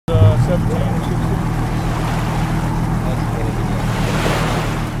17 or 16. That's really good.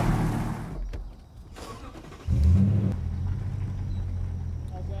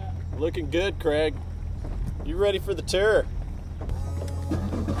 How's that? Looking good, Craig. You ready for the tour?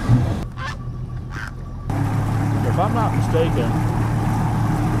 If I'm not mistaken,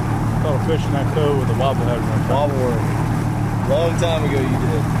 I caught a fish in that cove with a wobblehead one time. Wobbleworm. Long time ago you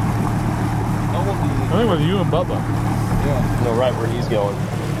did. I think with you and Bubba. Yeah. No, right where he's going.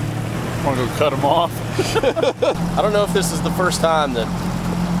 Want to go cut him off? I don't know if this is the first time that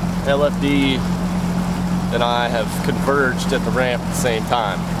LFD and I have converged at the ramp at the same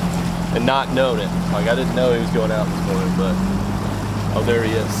time and not known it. Like, I didn't know he was going out this morning, but oh, there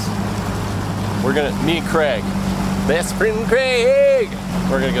he is. We're gonna, me and Craig, best friend Craig,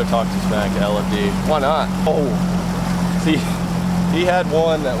 we're gonna go talk to Smack at LFD. Why not? Oh, see, he had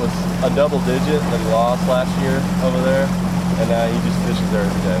one that was a double digit that he lost last year over there, and now he just fishes there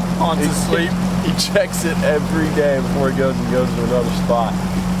every day. On to sleep. He checks it every day before he goes to another spot.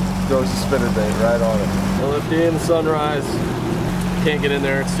 Throws a spinner bait right on it. LFD in the sunrise. Can't get in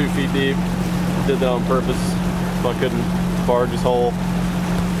there, it's 2 feet deep. Did that on purpose so I couldn't barge his hole.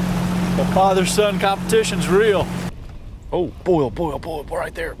 The father-son competition's real. Oh, boil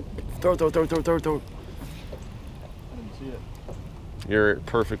right there. Throw. I didn't see it. You're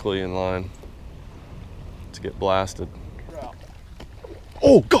perfectly in line to get blasted. Trout.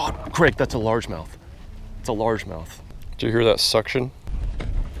 Oh God, Craig, that's a largemouth. It's a largemouth. Did you hear that suction?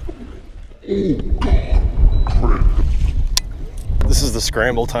 This is the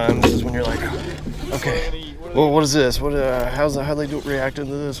scramble time. This is when you're like, okay, well, what is this? How they reacting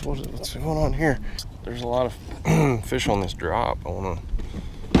to this? What's going on here? There's a lot of fish on this drop. I want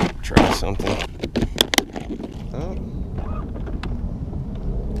to try something. Oh.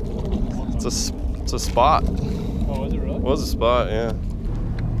 It's a spot. Oh, is it really? It was a spot, yeah.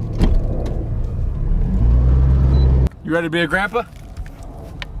 You ready to be a grandpa?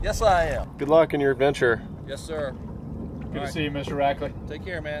 Yes, I am. Good luck in your adventure. Yes, sir. Good to see you, Mr. Rackley. Take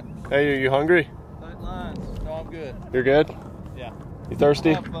care, man. Hey, are you hungry? Tight lines. No, I'm good. You're good? Yeah. You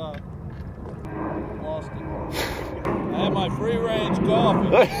thirsty? Have fun. Lost it. I had my free range coffee.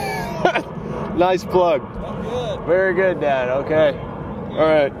 Nice plug. I'm good. Very good, Dad. Okay. All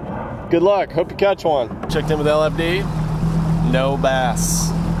right. Good luck. Hope you catch one. Checked in with LFD. No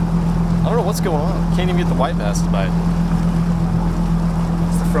bass. I don't know what's going on. Can't even get the white bass to bite.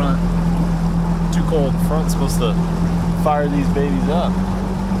 It's the front. Too cold. The front's supposed to fire these babies up.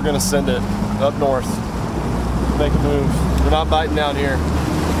 We're gonna send it up north. Make a move. They're not biting down here.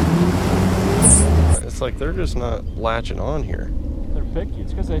 It's like they're just not latching on here. They're picky.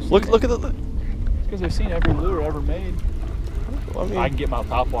 It's because they've seen Look at the. It's because they've seen every lure ever made. I mean, I can get my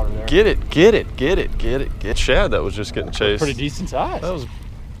top water there. Get it. Shad that was just getting chased. Pretty decent size. That was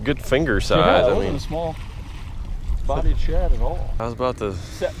good finger size. Yeah, that I wasn't mean, a small bodied shad at all. I was about to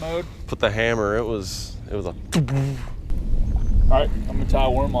Set mode. put the hammer. It was a. All right, I'm gonna tie a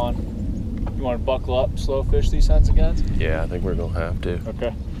worm on. You want to buckle up, slow fish these kinds of guns? Yeah, I think we're gonna have to.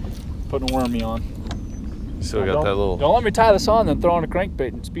 Okay. Putting a wormy on. You still got that little. Don't let me tie this on, then throw on a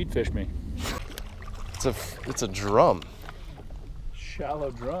crankbait and speed fish me. It's a drum.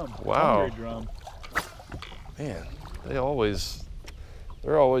 Shallow drum. Wow. Hungry drum. Man, they're always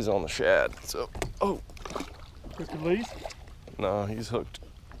on the shad. So, oh. Hook and lead? No, he's hooked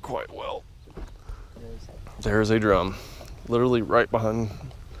quite well. There's a drum, literally right behind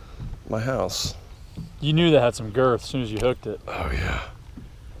my house. You knew that had some girth as soon as you hooked it. Oh yeah.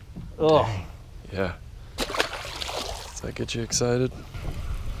 Ugh. Yeah. Does that get you excited?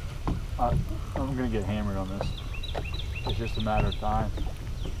 I'm gonna get hammered on this. It's just a matter of time.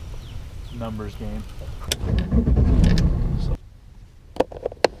 Numbers game. So.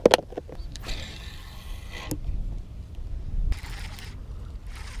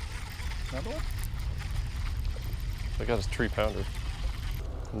 Another one? I got his 3-pounder.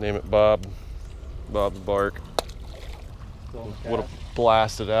 Name it Bob. Bob's bark. Would have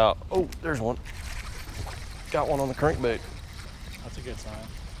blasted out. Oh, there's one. Got one on the crankbait. That's a good sign.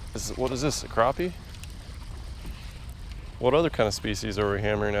 What is this, a crappie? What other kind of species are we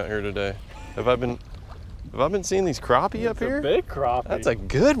hammering out here today? Have I been seeing these crappie up here? It's a big crappie. That's a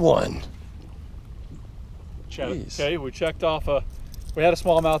good one. Okay, we checked off we had a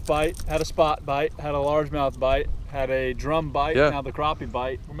smallmouth bite, had a spot bite, had a largemouth bite, had a drum bite, yeah. Now the crappie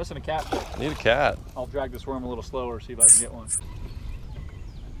bite. We're missing a cat. Need a cat. I'll drag this worm a little slower, see if I can get one.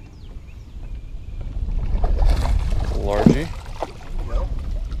 Largie.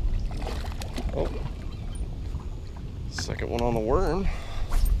 Oh. Second one on the worm.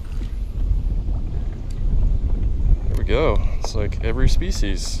 There we go. Looks like every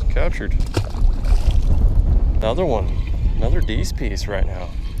species captured. Another one. Another D's piece right now.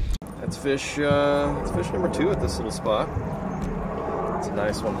 That's fish number 2 at this little spot. It's a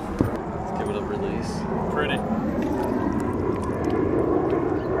nice one. Let's give it a release. Pretty.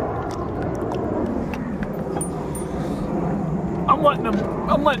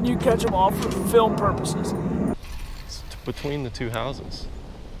 I'm letting you catch them all for film purposes. It's between the 2 houses.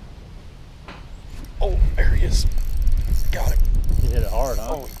 Oh, there he is. Got him. You hit it hard, huh?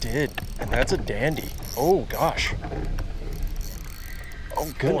 Oh, he did. And that's a dandy. Oh, gosh.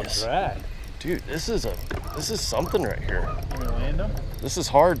 Oh, goodness. Drag. Dude, this is something right here. You gonna land them? This is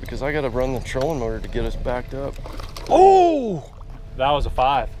hard because I gotta run the trolling motor to get us backed up. Oh! That was a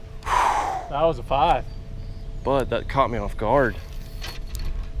 5. That was a 5. But that caught me off guard.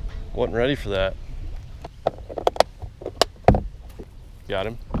 Wasn't ready for that. Got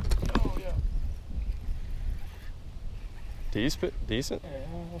him. Oh, yeah. Decent?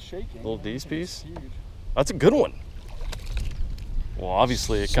 Yeah, shaking. Little D's piece? Huge. That's a good one. Well,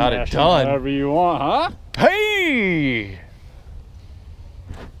 obviously it got it Smash 'em done. However you want, huh? Hey!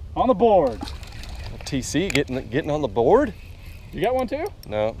 On the board. TC getting on the board? You got one too?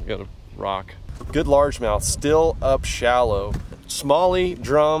 No, we got a rock. Good largemouth, still up shallow. Smallie,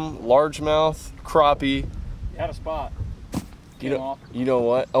 drum, largemouth, crappie. You had a spot. You know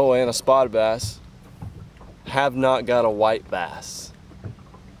what? Oh, and a spotted bass. Have not got a white bass.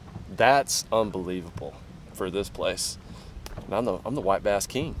 That's unbelievable for this place. And I'm the white bass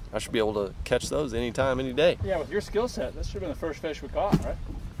king. I should be able to catch those anytime, any day. Yeah, with your skill set, this should have been the first fish we caught, right?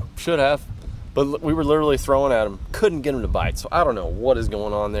 Should have, but we were literally throwing at him. Couldn't get him to bite, so I don't know what is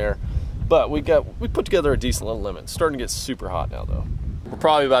going on there. But we put together a decent little limit. It's starting to get super hot now, though. We're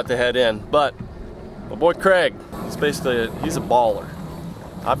probably about to head in, but my boy Craig, he's a baller.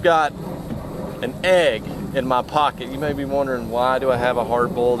 I've got an egg in my pocket. You may be wondering, why do I have a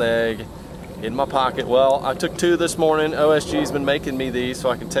hard-boiled egg in my pocket? Well, I took 2 this morning. OSG's been making me these so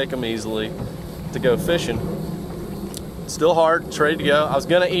I can take them easily to go fishing. Still hard, it's ready to go. I was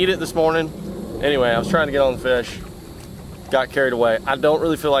gonna eat it this morning. Anyway, I was trying to get on the fish. Got carried away. I don't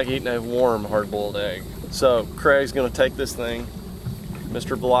really feel like eating a warm hard-boiled egg. So Craig's gonna take this thing.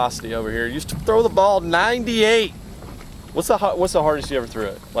 Mr. Velocity over here used to throw the ball 98. What's the hardest you ever threw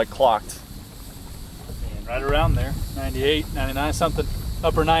it? Like clocked? And right around there, 98, 99, something.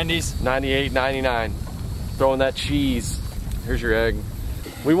 Upper 90s. 98, 99. Throwing that cheese. Here's your egg.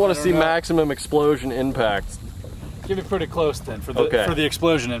 We want to see maximum explosion impact. Give it pretty close then for the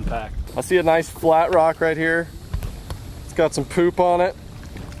explosion impact. I see a nice flat rock right here. It's got some poop on it.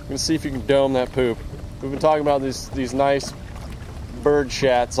 I'm gonna see if you can dome that poop. We've been talking about these nice bird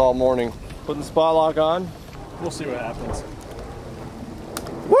shats all morning. Putting the spot lock on. We'll see what happens.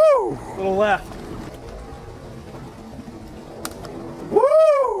 Woo! Little left.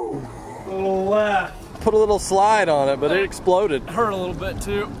 Woo! Little left. Put a little slide on it, but it exploded. Hurt a little bit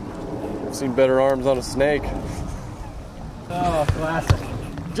too. I've seen better arms on a snake. Oh, classic.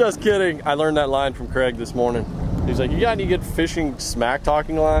 Just kidding. I learned that line from Craig this morning. He's like, you got any good fishing smack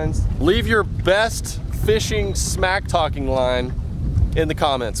talking lines? Leave your best fishing smack talking line in the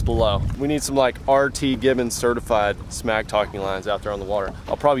comments below. We need some like RT Gibbons certified smack talking lines out there on the water.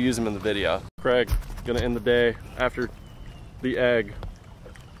 I'll probably use them in the video. Craig, gonna end the day after the egg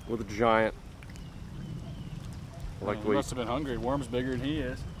with a giant. He must have been hungry. Worm's bigger than he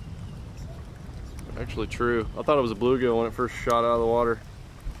is. Actually true. I thought it was a bluegill when it first shot out of the water.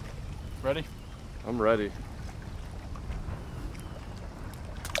 Ready? I'm ready.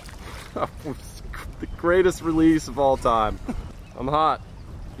 The greatest release of all time. I'm hot.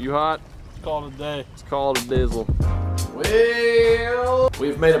 You hot? Let's call it a day. Let's call it a dizzle. Well,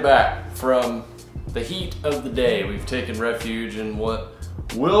 we've made it back from the heat of the day. We've taken refuge in what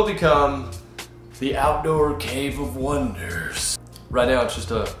will become the outdoor cave of wonders. Right now it's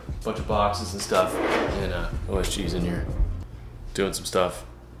just a bunch of boxes and stuff, and OSG's in here doing some stuff.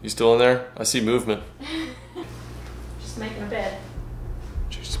 You still in there? I see movement. Just making a bed.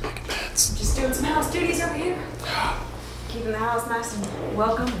 She's just making beds. Just doing some house duties over here. Keeping the house nice and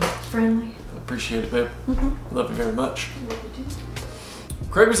welcome and friendly. I appreciate it, babe. Love you very much. Love you too.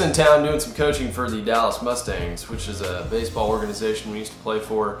 Craig was in town doing some coaching for the Dallas Mustangs, which is a baseball organization we used to play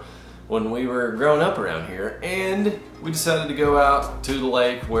for when we were growing up around here, and we decided to go out to the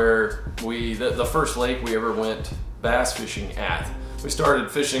lake where the first lake we ever went bass fishing at. We started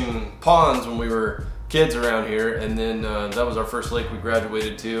fishing ponds when we were kids around here, and then that was our first lake we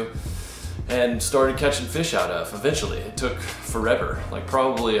graduated to and started catching fish out of. Eventually, it took forever, like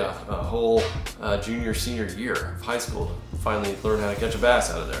probably a whole junior, senior year of high school to finally learn how to catch a bass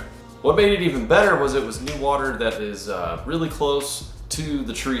out of there. What made it even better was it was new water that is really close to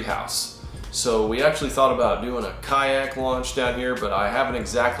the tree house. So we actually thought about doing a kayak launch down here, but I haven't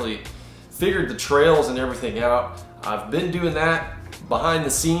exactly figured the trails and everything out. I've been doing that behind the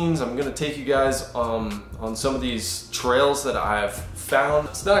scenes. I'm gonna take you guys on some of these trails that I've found.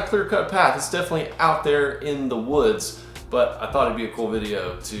 It's not a clear-cut path, it's definitely out there in the woods, but I thought it'd be a cool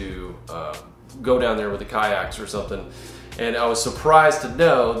video to go down there with the kayaks or something. And I was surprised to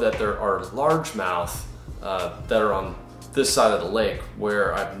know that there are largemouth that are on this side of the lake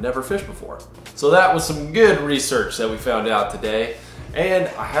where I've never fished before. So that was some good research that we found out today. And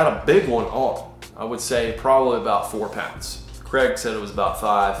I had a big one on. I would say probably about 4 pounds. Craig said it was about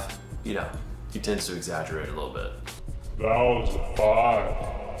 5. You know, he tends to exaggerate a little bit. That was a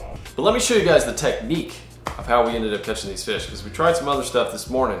 5. But let me show you guys the technique of how we ended up catching these fish, because we tried some other stuff this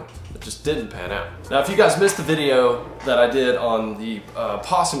morning that just didn't pan out. Now, if you guys missed the video that I did on the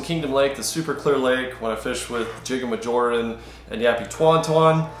Possum Kingdom Lake, the super clear lake, when I fished with Jigging with Jordan and Yappy Twan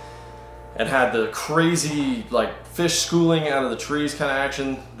Twan, and had the crazy like fish schooling out of the trees kind of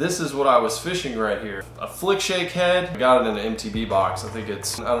action, this is what I was fishing right here. A flick shake head. I got it in an MTB box. I think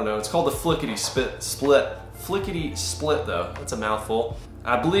it's, I don't know, it's called the Flickety Split. Flickety Split though, that's a mouthful.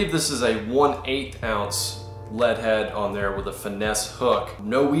 I believe this is a 1/8 ounce lead head on there with a finesse hook.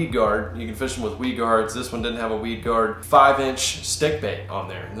 No weed guard. You can fish them with weed guards. This one didn't have a weed guard. 5-inch stick bait on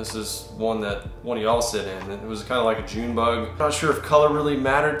there. And this is one that one of y'all sit in. It was kind of like a June bug. Not sure if color really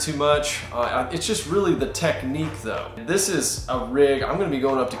mattered too much. It's just really the technique though. This is a rig. I'm going to be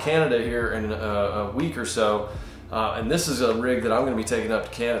going up to Canada here in a week or so. And this is a rig that I'm going to be taking up to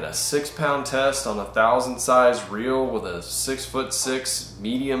Canada. 6-pound test on a 1,000 size reel with a 6'6"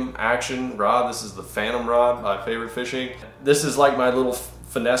 medium action rod. This is the Phantom rod, my favorite fishing. This is like my little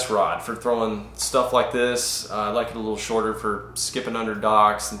finesse rod for throwing stuff like this. I like it a little shorter for skipping under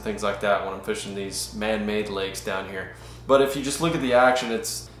docks and things like that when I'm fishing these man-made lakes down here. But if you just look at the action,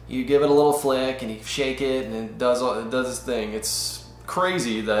 it's you give it a little flick and you shake it and it does its thing. It's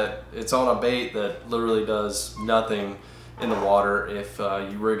crazy that it's on a bait that literally does nothing in the water if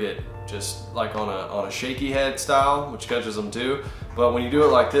you rig it just like on a shaky head style, which catches them too. But when you do it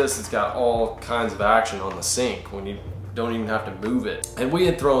like this, it's got all kinds of action on the sink when you don't even have to move it. And we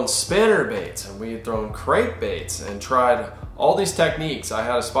had thrown spinner baits and we had thrown crankbaits and tried all these techniques. I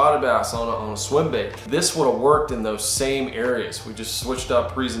had a spotted bass on a swim bait. This would have worked in those same areas. We just switched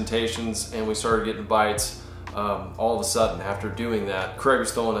up presentations and we started getting bites all of a sudden after doing that. Craig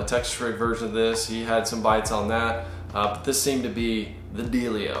was throwing a Texas rig version of this. He had some bites on that, but this seemed to be the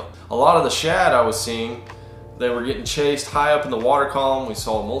dealio. A lot of the shad I was seeing, they were getting chased high up in the water column. We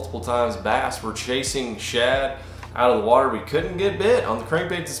saw multiple times bass were chasing shad out of the water. We couldn't get bit on the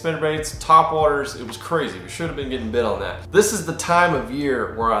crankbaits and spinner baits, top waters. It was crazy. We should have been getting bit on that. This is the time of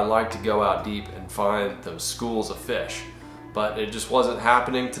year where I like to go out deep and find those schools of fish, but it just wasn't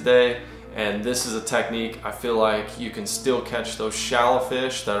happening today. And this is a technique I feel like you can still catch those shallow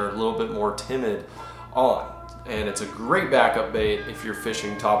fish that are a little bit more timid on. And it's a great backup bait if you're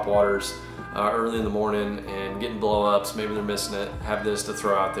fishing top waters early in the morning and getting blow-ups. Maybe they're missing it. Have this to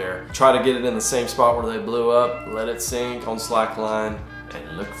throw out there. Try to get it in the same spot where they blew up. Let it sink on slack line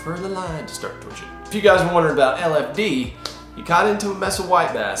and look for the line to start twitching. If you guys are wondering about LFD, you got into a mess of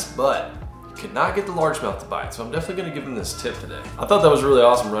white bass, but could not get the largemouth to bite, so I'm definitely gonna give him this tip today. I thought that was really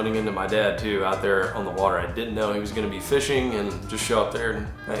awesome running into my dad too out there on the water. I didn't know he was gonna be fishing and just show up there and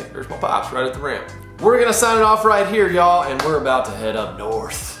hey, there's my pops right at the ramp. We're gonna sign it off right here, y'all, and we're about to head up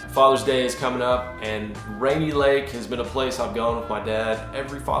north. Father's Day is coming up, and Rainy Lake has been a place I've gone with my dad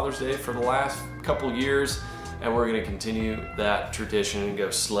every Father's Day for the last couple years, and we're gonna continue that tradition and go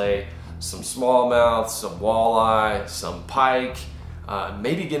slay some smallmouth, some walleye, some pike,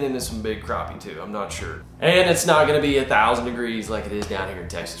 maybe get into some big crappie too, I'm not sure. And it's not gonna be 1,000 degrees like it is down here in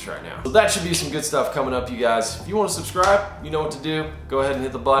Texas right now. So that should be some good stuff coming up, you guys. If you wanna subscribe, you know what to do. Go ahead and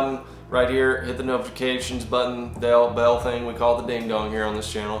hit the button right here, hit the notifications button, the bell thing, we call it the ding dong here on this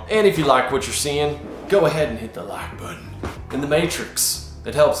channel. And if you like what you're seeing, go ahead and hit the like button in the matrix.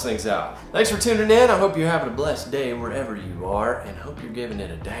 It helps things out. Thanks for tuning in. I hope you're having a blessed day wherever you are, and hope you're giving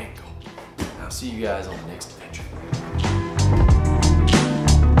it a dangle. I'll see you guys on the next adventure.